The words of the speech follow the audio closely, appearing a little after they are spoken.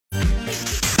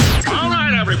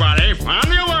everybody. On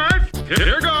the alert.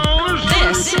 Here goes.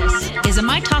 This is a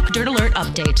My Talk Dirt Alert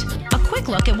update. A quick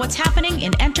look at what's happening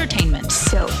in entertainment.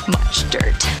 So much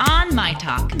dirt. On My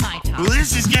Talk. Well,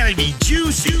 this is going to be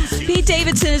juicy. Pete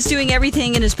Davidson is doing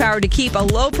everything in his power to keep a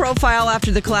low profile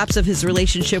after the collapse of his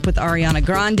relationship with Ariana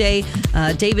Grande.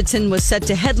 Davidson was set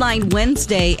to headline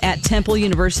Wednesday at Temple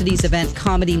University's event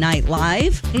Comedy Night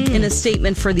Live. In a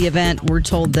statement for the event, we're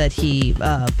told that he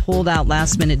pulled out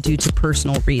last minute due to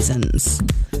personal reasons.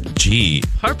 Gee.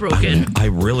 Heartbroken. I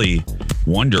really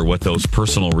wonder what those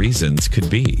personal reasons could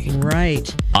be.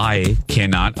 Right. I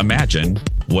cannot imagine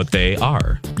what they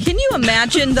are. Can you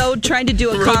imagine, though, trying to do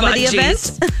a comedy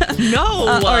event?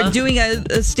 No. Or doing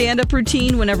a stand-up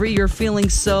routine whenever you're feeling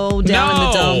so down in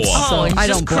the dumps. Oh, So I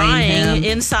don't blame crying him.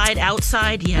 inside,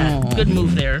 outside. Yeah, good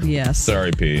move there. Yes.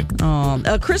 Sorry, Pete.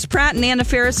 Chris Pratt and Anna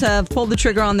Faris have pulled the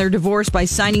trigger on their divorce by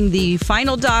signing the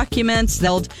final documents.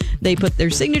 They put their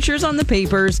signatures on the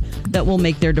papers that will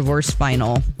make their divorce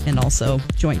final, and also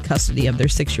joint custody of their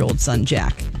 6-year-old son,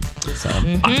 Jack. So.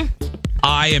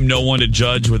 I am no one to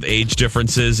judge with age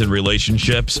differences in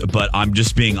relationships, but I'm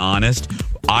just being honest.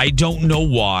 I don't know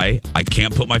why. I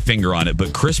can't put my finger on it,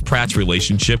 but Chris Pratt's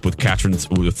relationship with Catherine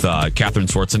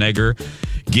Schwarzenegger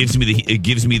gives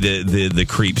me the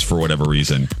creeps for whatever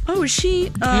reason. Oh, is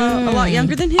she a lot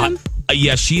younger than him?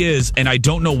 Yeah, she is, and I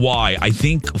don't know why. I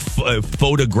think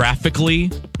photographically,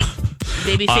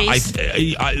 Baby face.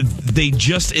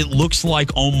 It looks like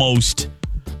almost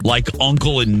like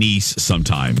uncle and niece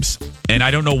sometimes. And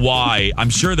I don't know why. I'm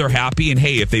sure they're happy. And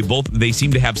hey, if they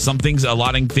seem to have a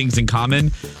lot of things in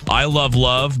common. I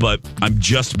love, but I'm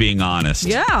just being honest.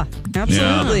 Yeah,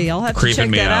 absolutely. Yeah. I'll have to check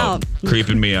that out.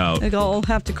 Creeping me out. I'll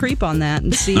have to creep on that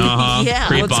and see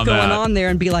Creep what's on going that. on there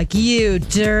and be like, you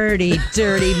dirty,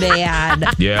 dirty man.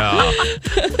 Yeah.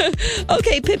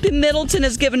 Okay, Pippa Middleton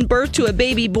has given birth to a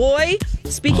baby boy.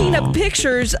 Speaking of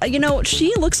pictures,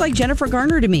 she looks like Jennifer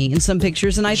Garner to me in some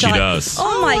pictures. And I thought, she does.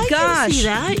 Oh my I gosh. can see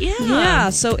that. Yeah.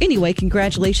 So anyway,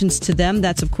 congratulations to them.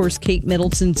 That's, of course, Kate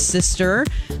Middleton's sister.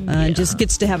 Just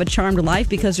gets to have a charmed life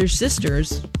because her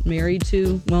sister's married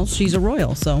to, well, she's a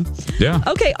royal. So, yeah.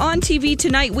 Okay, on TV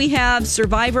tonight, we have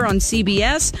Survivor on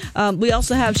CBS. We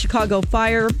also have Chicago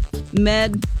Fire,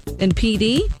 Med, and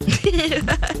PD.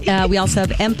 We also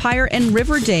have Empire and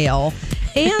Riverdale.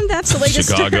 And that's the latest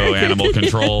Chicago Animal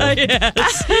Control.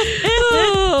 Yes.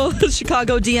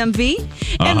 Chicago DMV.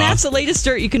 And that's the latest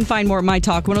dirt. You can find more at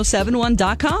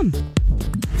mytalk1071.com.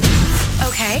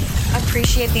 Okay,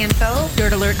 appreciate the info.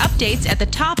 Dirt Alert updates at the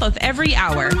top of every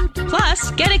hour.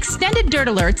 Plus, get extended Dirt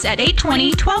Alerts at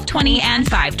 8:20, 12:20, and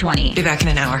 5:20. Be back in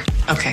an hour. Okay.